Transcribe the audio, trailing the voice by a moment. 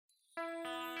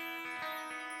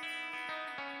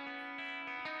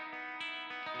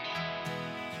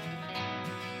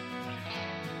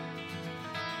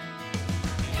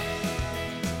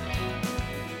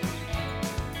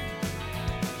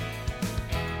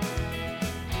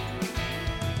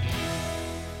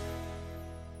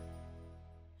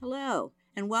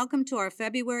and welcome to our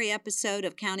February episode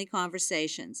of County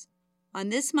Conversations. On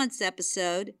this month's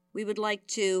episode, we would like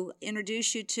to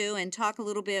introduce you to and talk a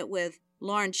little bit with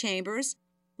Lauren Chambers.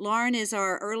 Lauren is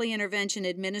our Early Intervention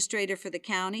Administrator for the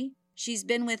county. She's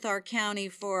been with our county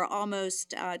for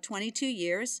almost 22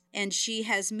 years, and she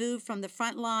has moved from the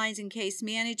front lines in case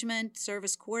management,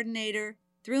 service coordinator,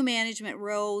 through management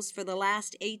roles for the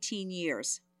last 18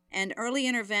 years. And early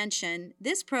intervention,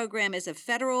 this program is a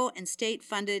federal and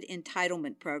state-funded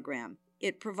entitlement program.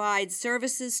 It provides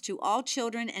services to all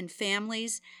children and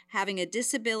families having a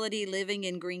disability living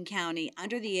in Greene County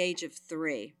under the age of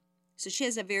 3. So she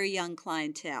has a very young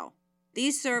clientele.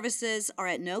 These services are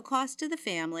at no cost to the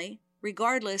family,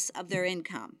 regardless of their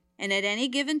income. And at any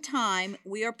given time,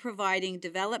 we are providing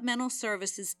developmental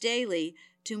services daily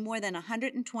to more than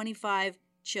 125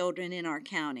 children in our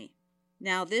county.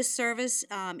 Now, this service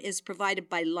is provided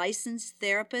by licensed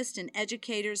therapists and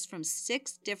educators from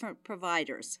 6 different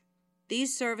providers.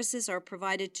 These services are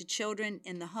provided to children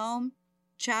in the home,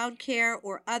 child care,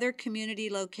 or other community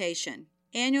location.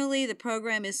 Annually, the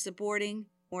program is supporting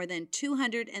more than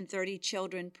 230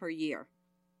 children per year.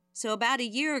 So about a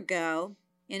year ago,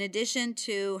 in addition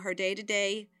to her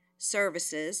day-to-day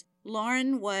services,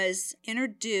 Lauren was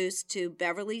introduced to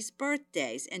Beverly's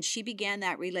birthdays, and she began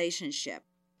that relationship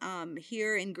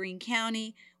here in Greene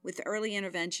County with the Early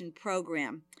Intervention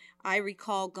Program. I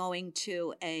recall going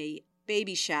to a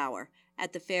baby shower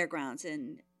at the fairgrounds,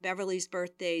 and Beverly's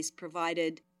birthdays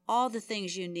provided all the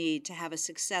things you need to have a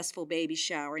successful baby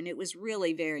shower, and it was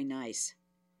really very nice.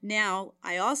 Now,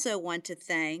 I also want to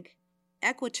thank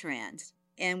Equitrans,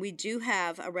 and we do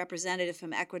have a representative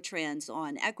from Equitrans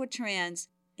on. Equitrans,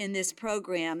 in this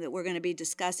program that we're going to be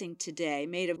discussing today,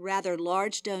 made a rather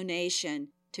large donation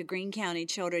to Greene County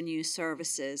Children Youth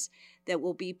Services that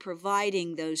will be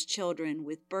providing those children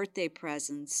with birthday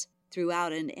presents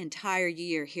throughout an entire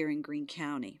year here in Greene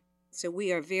County. So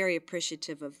we are very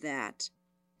appreciative of that.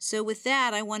 So with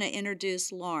that, I want to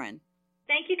introduce Lauren.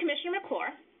 Thank you, Commissioner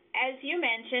McClure. As you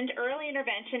mentioned, early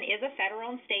intervention is a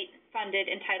federal and state-funded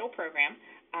entitled program,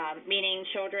 meaning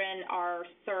children are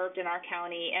served in our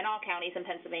county and all counties in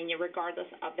Pennsylvania regardless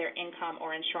of their income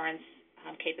or insurance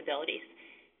capabilities.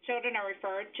 Children are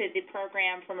referred to the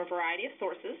program from a variety of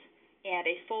sources, and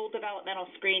a full developmental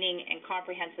screening and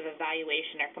comprehensive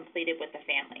evaluation are completed with the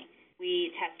family.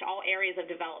 We test all areas of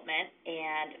development,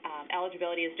 and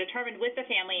eligibility is determined with the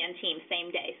family and team same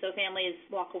day. So families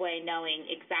walk away knowing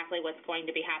exactly what's going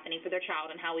to be happening for their child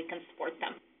and how we can support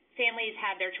them. Families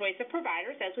have their choice of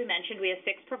providers. As we mentioned, we have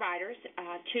 6 providers,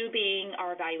 2 being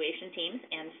our evaluation teams,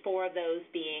 and 4 of those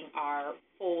being our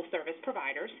full-service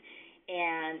providers.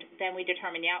 And then we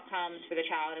determine the outcomes for the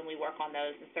child, and we work on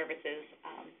those. And services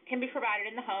can be provided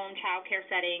in the home, child care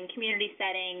setting, community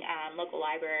setting, local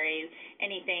library,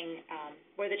 anything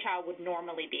where the child would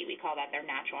normally be. We call that their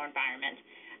natural environment.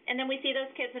 And then we see those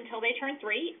kids until they turn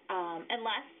 3,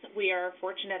 unless we are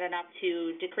fortunate enough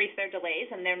to decrease their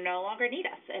delays and they no longer need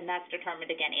us, and that's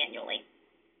determined again annually.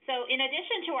 So in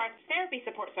addition to our therapy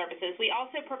support services, we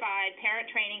also provide parent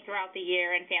training throughout the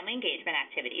year and family engagement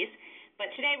activities. But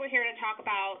today we're here to talk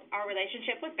about our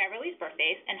relationship with Beverly's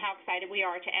birthdays and how excited we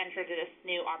are to enter this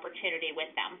new opportunity with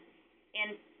them.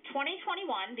 In 2021,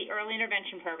 the Early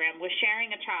Intervention Program was sharing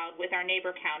a child with our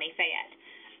neighbor county, Fayette.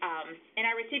 And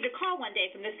I received a call one day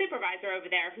from the supervisor over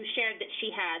there who shared that she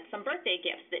had some birthday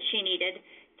gifts that she needed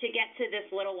to get to this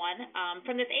little one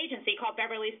from this agency called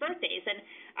Beverly's Birthdays. And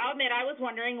I'll admit I was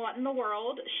wondering what in the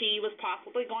world she was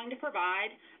possibly going to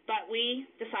provide, but we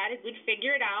decided we'd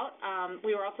figure it out.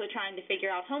 We were also trying to figure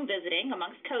out home visiting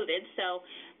amongst COVID, so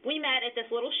we met at this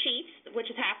little sheets, which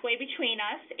is halfway between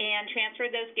us, and transferred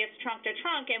those gifts trunk to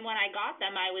trunk. And when I got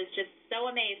them, I was just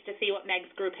so amazed to see what Meg's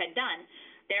group had done.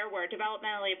 There were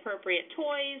developmentally appropriate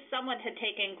toys. Someone had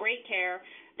taken great care.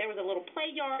 There was a little play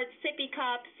yard, sippy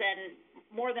cups, and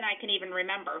more than I can even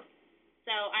remember.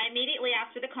 So I immediately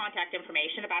asked for the contact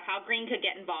information about how Greene could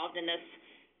get involved in this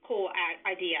cool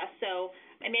idea. So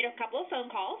I made a couple of phone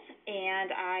calls,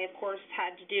 and I, of course,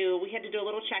 we had to do a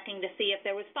little checking to see if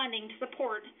there was funding to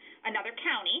support another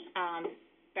county.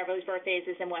 Beverly's Birthdays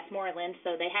is in Westmoreland,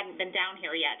 so they hadn't been down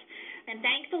here yet. And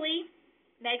thankfully,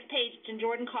 Megs, Paige, and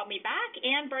Jordan called me back,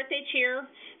 and Birthday Cheer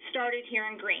started here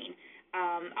in Greene.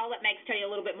 I'll let Megs tell you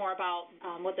a little bit more about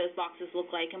what those boxes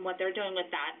look like and what they're doing with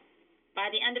that. By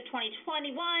the end of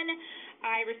 2021,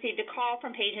 I received a call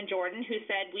from Paige and Jordan who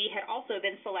said we had also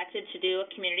been selected to do a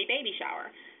community baby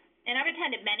shower. And I've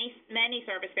attended many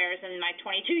service fairs in my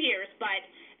 22 years,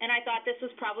 and I thought this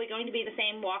was probably going to be the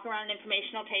same walk around an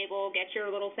informational table, get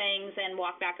your little things, and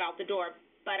walk back out the door.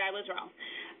 But I was wrong.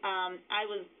 I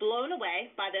was blown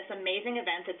away by this amazing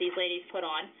event that these ladies put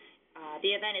on.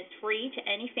 The event is free to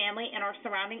any family in our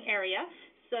surrounding area,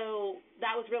 so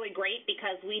that was really great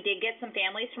because we did get some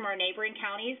families from our neighboring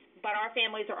counties, but our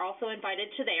families are also invited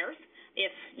to theirs.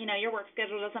 If, your work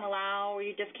schedule doesn't allow or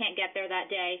you just can't get there that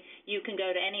day, you can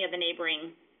go to any of the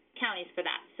neighboring counties for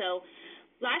that. So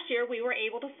last year we were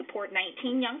able to support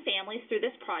 19 young families through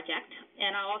this project,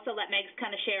 and I'll also let Megs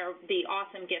kind of share the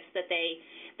awesome gifts that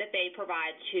they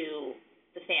provide to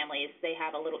the families. They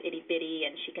have a little itty-bitty,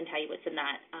 and she can tell you what's in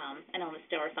that. I don't want to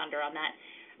steal her thunder on that.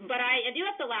 But I do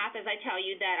have to laugh as I tell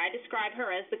you that I describe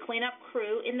her as the cleanup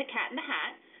crew in the Cat in the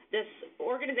Hat. This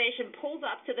organization pulls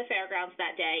up to the fairgrounds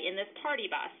that day in this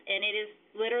party bus, and it is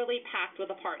literally packed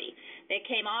with a party. They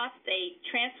came off, they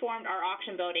transformed our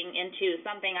auction boating into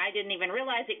something I didn't even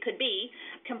realize it could be.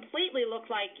 Completely looked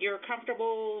like your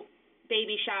comfortable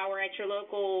baby shower at your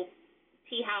local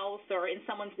tea house or in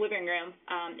someone's living room.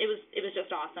 It was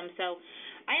just awesome. So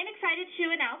I am excited to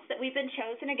announce that we've been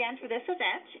chosen again for this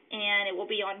event, and it will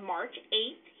be on March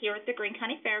 8th here at the Greene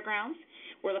County Fairgrounds.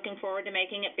 We're looking forward to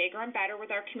making it bigger and better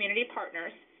with our community partners.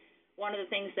 One of the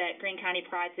things that Greene County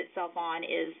prides itself on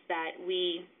is that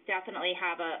we definitely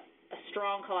have a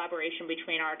strong collaboration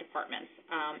between our departments,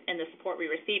 and the support we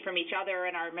receive from each other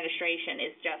and our administration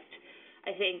is just,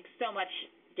 I think, so much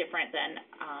different than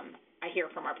I hear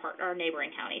from our neighboring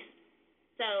counties.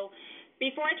 So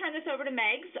before I turn this over to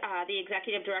Megs, the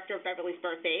Executive Director of Beverly's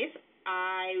Birthdays,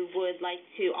 I would like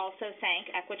to also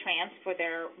thank Equitrans for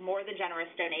their more than generous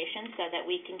donation so that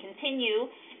we can continue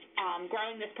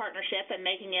growing this partnership and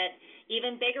making it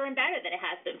even bigger and better than it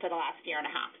has been for the last year and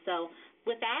a half. So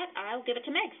with that, I'll give it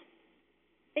to Megs.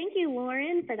 Thank you,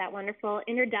 Lauren, for that wonderful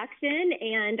introduction.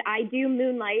 And I do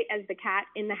moonlight as the cat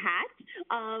in the hat.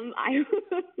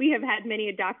 We have had many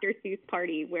a Dr. Seuss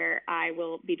party where I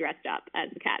will be dressed up as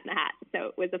the cat in the hat. So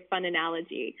it was a fun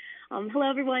analogy. Hello,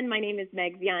 everyone. My name is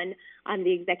Megs Yunn. I'm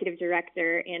the Executive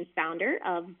Director and founder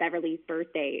of Beverly's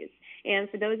Birthdays. And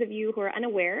for those of you who are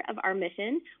unaware of our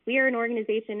mission, we are an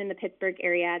organization in the Pittsburgh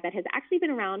area that has actually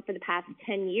been around for the past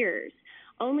 10 years.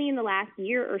 Only in the last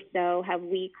year or so have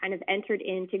we kind of entered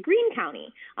into Greene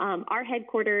County. Our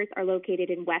headquarters are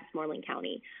located in Westmoreland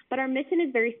County, but our mission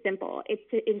is very simple. It's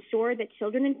to ensure that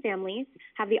children and families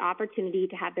have the opportunity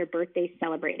to have their birthdays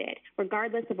celebrated,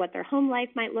 regardless of what their home life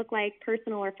might look like,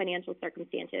 personal or financial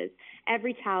circumstances.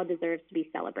 Every child deserves to be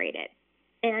celebrated.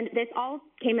 And this all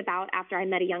came about after I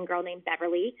met a young girl named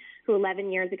Beverly, who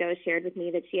 11 years ago shared with me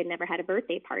that she had never had a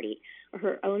birthday party or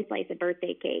her own slice of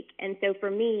birthday cake. And so for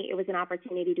me, it was an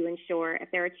opportunity to ensure if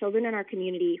there are children in our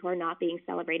community who are not being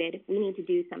celebrated, we need to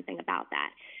do something about that,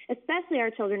 especially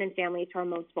our children and families who are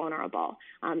most vulnerable.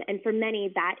 And for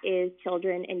many, that is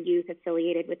children and youth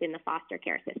affiliated within the foster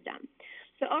care system.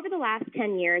 So over the last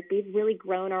 10 years, we've really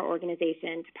grown our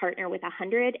organization to partner with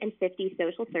 150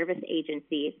 social service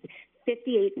agencies,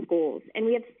 58 schools, and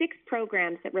we have 6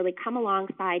 programs that really come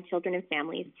alongside children and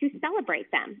families to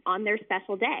celebrate them on their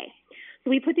special day.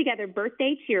 So we put together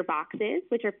birthday cheer boxes,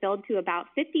 which are filled to about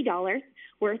 $50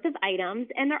 worth of items,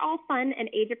 and they're all fun and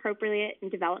age-appropriate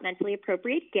and developmentally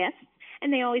appropriate gifts.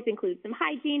 And they always include some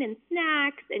hygiene and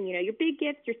snacks and, your big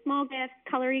gifts, your small gifts,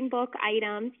 coloring book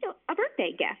items, a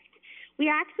birthday gift. We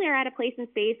actually are at a place and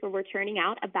space where we're churning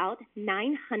out about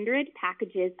 900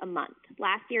 packages a month.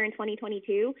 Last year in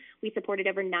 2022, we supported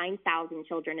over 9,000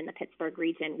 children in the Pittsburgh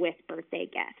region with birthday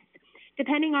gifts.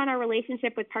 Depending on our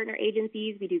relationship with partner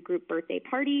agencies, we do group birthday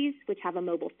parties, which have a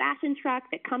mobile fashion truck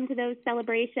that come to those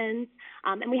celebrations.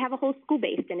 And we have a whole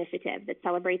school-based initiative that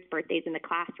celebrates birthdays in the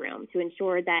classroom to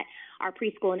ensure that our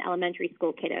preschool and elementary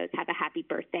school kiddos have a happy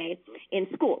birthday in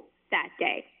school that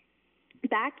day.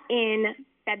 Back in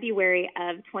February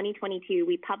of 2022,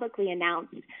 we publicly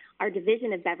announced our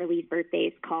division of Beverly's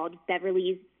Birthdays called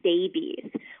Beverly's Babies,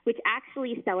 which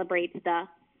actually celebrates the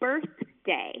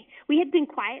birthday. We had been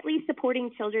quietly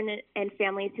supporting children and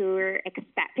families who were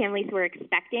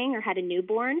expecting or had a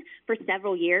newborn for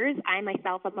several years. I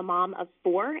myself am a mom of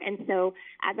 4, and so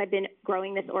as I've been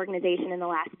growing this organization in the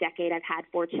last decade, I've had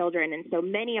 4 children, and so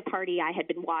many a party I had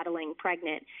been waddling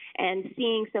pregnant and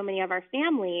seeing so many of our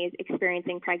families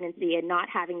experiencing pregnancy and not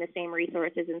having the same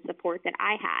resources and support that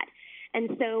I had.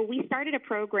 And so we started a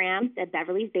program, the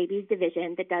Beverly's Babies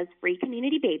Division, that does free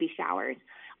community baby showers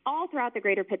all throughout the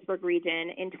greater Pittsburgh region.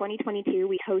 In 2022,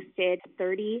 we hosted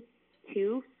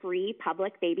 32 free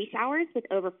public baby showers with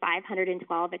over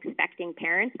 512 expecting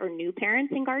parents or new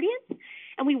parents and guardians.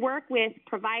 And we work with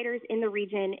providers in the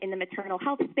region in the maternal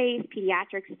health space,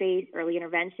 pediatric space, early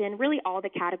intervention, really all the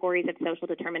categories of social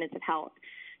determinants of health,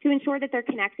 to ensure that they're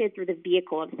connected through the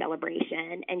vehicle of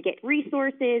celebration and get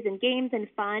resources and games and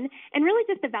fun, and really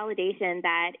just a validation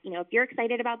that, if you're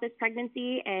excited about this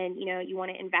pregnancy and, you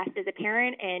want to invest as a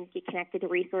parent and get connected to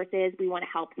resources, we want to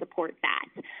help support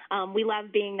that. We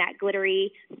love being that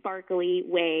glittery, sparkly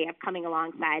way of coming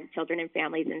alongside children and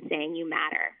families and saying you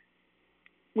matter.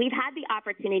 We've had the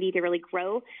opportunity to really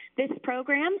grow this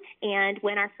program, and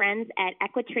when our friends at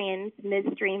Equitrans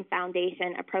Midstream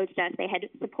Foundation approached us, they had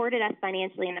supported us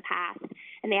financially in the past,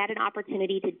 and they had an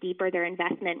opportunity to deeper their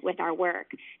investment with our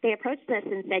work. They approached us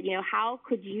and said, how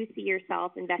could you see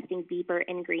yourself investing deeper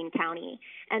in Greene County?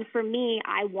 And for me,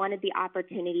 I wanted the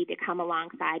opportunity to come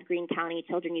alongside Greene County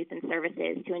Children, Youth, and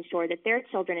Services to ensure that their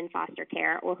children in foster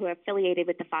care or who are affiliated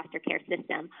with the foster care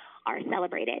system are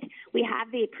celebrated. We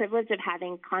have the privilege of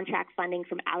having contract funding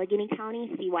from Allegheny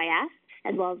County CYS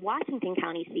as well as Washington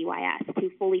County CYS to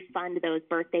fully fund those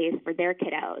birthdays for their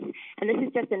kiddos. And this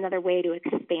is just another way to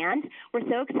expand. We're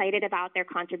so excited about their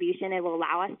contribution. It will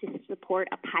allow us to support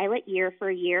a pilot year for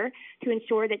a year to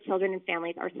ensure that children and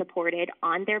families are supported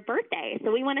on their birthday.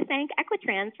 So we want to thank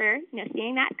Equitrans for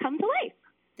seeing that come to life.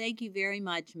 Thank you very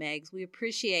much, Megs. We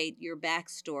appreciate your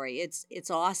backstory. It's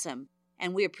awesome.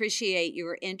 And we appreciate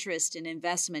your interest and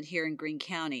investment here in Greene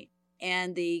County.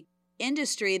 And the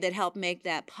industry that helped make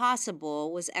that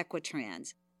possible was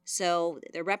Equitrans. So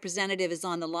the representative is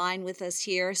on the line with us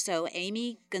here. So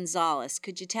Amy Gonzalez,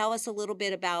 could you tell us a little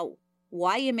bit about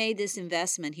why you made this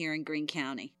investment here in Greene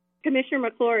County? Commissioner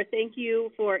McClure, thank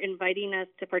you for inviting us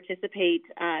to participate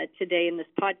today in this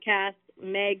podcast.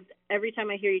 Megs, every time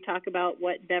I hear you talk about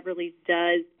what Beverly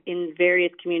does in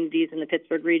various communities in the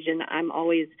Pittsburgh region, I'm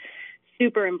always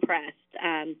super impressed.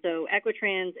 So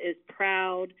Equitrans is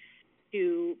proud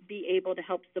to be able to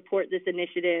help support this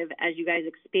initiative as you guys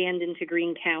expand into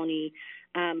Greene County.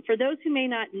 For those who may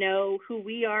not know who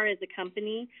we are as a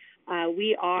company,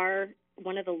 we are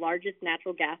one of the largest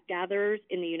natural gas gatherers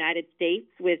in the United States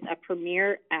with a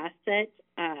premier asset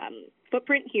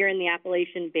footprint here in the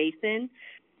Appalachian Basin.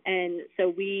 And so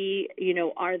we,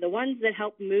 are the ones that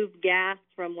help move gas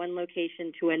from one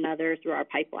location to another through our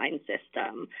pipeline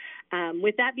system.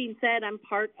 With that being said, I'm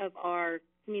part of our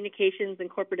communications and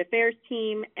corporate affairs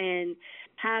team and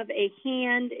have a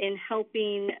hand in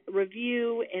helping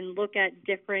review and look at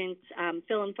different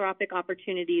philanthropic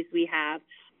opportunities we have,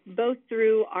 both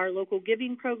through our local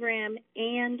giving program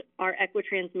and our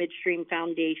Equitrans Midstream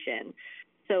Foundation.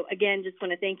 So again, just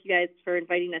want to thank you guys for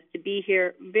inviting us to be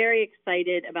here. Very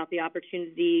excited about the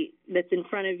opportunity that's in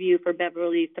front of you for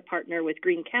Beverly to partner with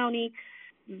Greene County.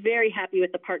 Very happy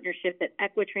with the partnership that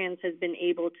Equitrans has been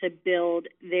able to build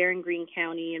there in Greene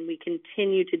County, and we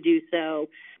continue to do so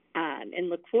and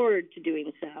look forward to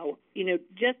doing so.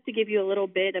 Just to give you a little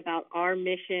bit about our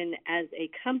mission as a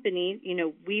company,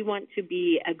 we want to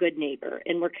be a good neighbor,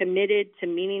 and we're committed to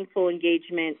meaningful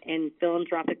engagement and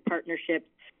philanthropic partnerships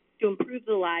to improve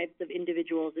the lives of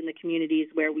individuals in the communities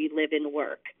where we live and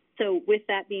work. So with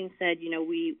that being said,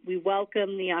 we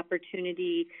welcome the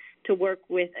opportunity to work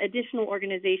with additional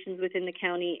organizations within the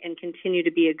county and continue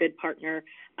to be a good partner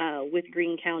with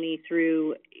Greene County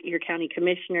through your county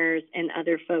commissioners and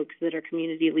other folks that are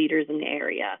community leaders in the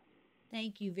area.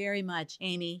 Thank you very much,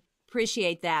 Amy.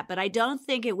 Appreciate that. But I don't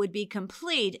think it would be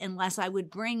complete unless I would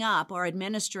bring up our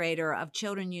administrator of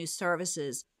Children Youth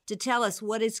Services to tell us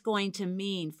what it's going to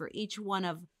mean for each one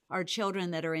of our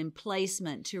children that are in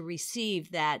placement to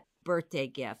receive that birthday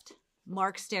gift.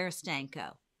 Mark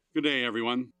Starostanko. Good day,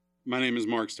 everyone. My name is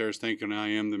Mark Starostanko, and I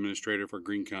am the administrator for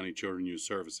Greene County Children Youth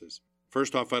Services.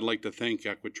 First off, I'd like to thank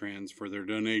Equitrans for their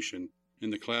donation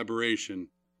and the collaboration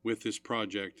with this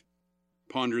project.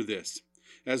 Ponder this.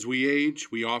 As we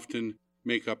age, we often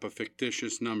make up a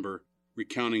fictitious number,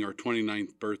 recounting our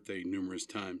 29th birthday numerous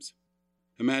times.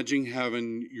 Imagine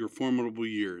having your formidable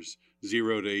years,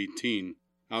 0 to 18,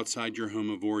 outside your home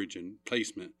of origin,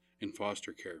 placement, and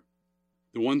foster care.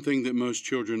 The one thing that most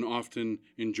children often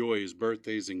enjoy is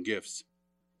birthdays and gifts.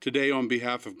 Today, on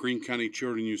behalf of Greene County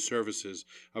Children Youth Services,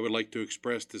 I would like to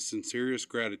express the sincerest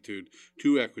gratitude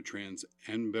to Equitrans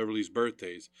and Beverly's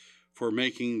Birthdays for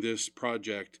making this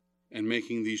project and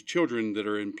making these children that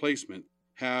are in placement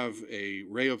have a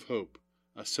ray of hope,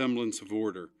 a semblance of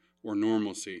order or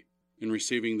normalcy in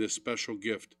receiving this special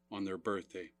gift on their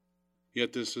birthday.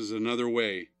 Yet this is another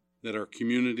way that our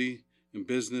community and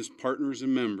business partners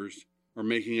and members are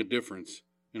making a difference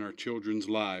in our children's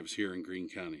lives here in Greene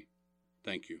County.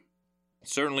 Thank you.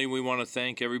 Certainly, we want to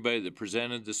thank everybody that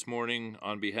presented this morning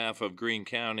on behalf of Greene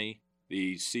County,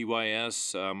 the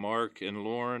CYS, Mark and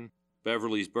Lauren,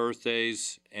 Beverly's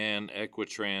Birthdays, and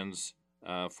Equitrans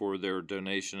for their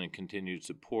donation and continued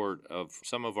support of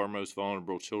some of our most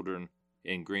vulnerable children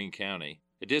in Greene County.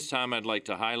 At this time, I'd like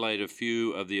to highlight a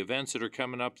few of the events that are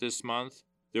coming up this month.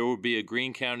 There will be a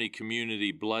Greene County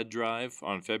Community Blood Drive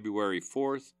on February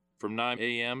 4th from 9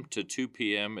 a.m. to 2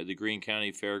 p.m. at the Greene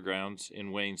County Fairgrounds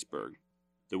in Waynesburg.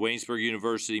 The Waynesburg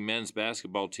University men's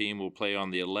basketball team will play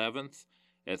on the 11th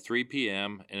at 3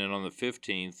 p.m. and then on the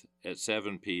 15th at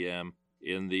 7 p.m.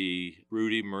 in the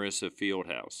Rudy Marissa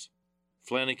Fieldhouse.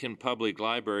 Flanagan Public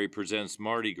Library presents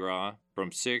Mardi Gras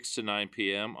from 6 to 9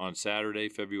 p.m. on Saturday,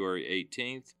 February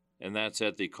 18th, and that's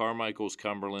at the Carmichael's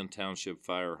Cumberland Township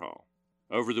Fire Hall.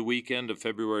 Over the weekend of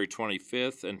February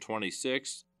 25th and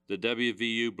 26th, the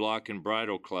WVU Block and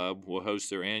Bridle Club will host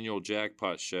their annual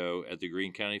jackpot show at the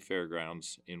Greene County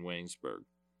Fairgrounds in Waynesburg.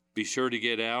 Be sure to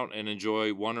get out and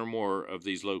enjoy one or more of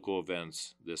these local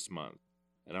events this month.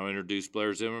 And I'll introduce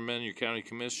Blair Zimmerman, your county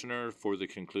commissioner, for the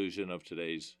conclusion of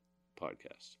today's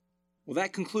podcast. Well,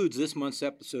 that concludes this month's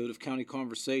episode of County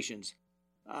Conversations.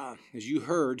 As you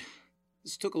heard,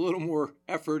 this took a little more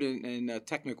effort and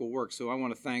technical work, so I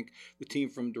want to thank the team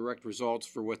from Direct Results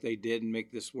for what they did and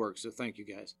make this work, so thank you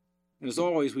guys. And as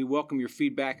always, we welcome your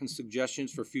feedback and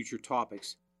suggestions for future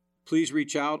topics. Please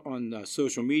reach out on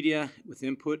social media with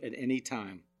input at any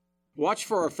time. Watch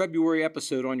for our February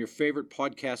episode on your favorite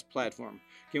podcast platform.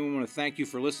 Again, we want to thank you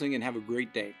for listening and have a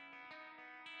great day.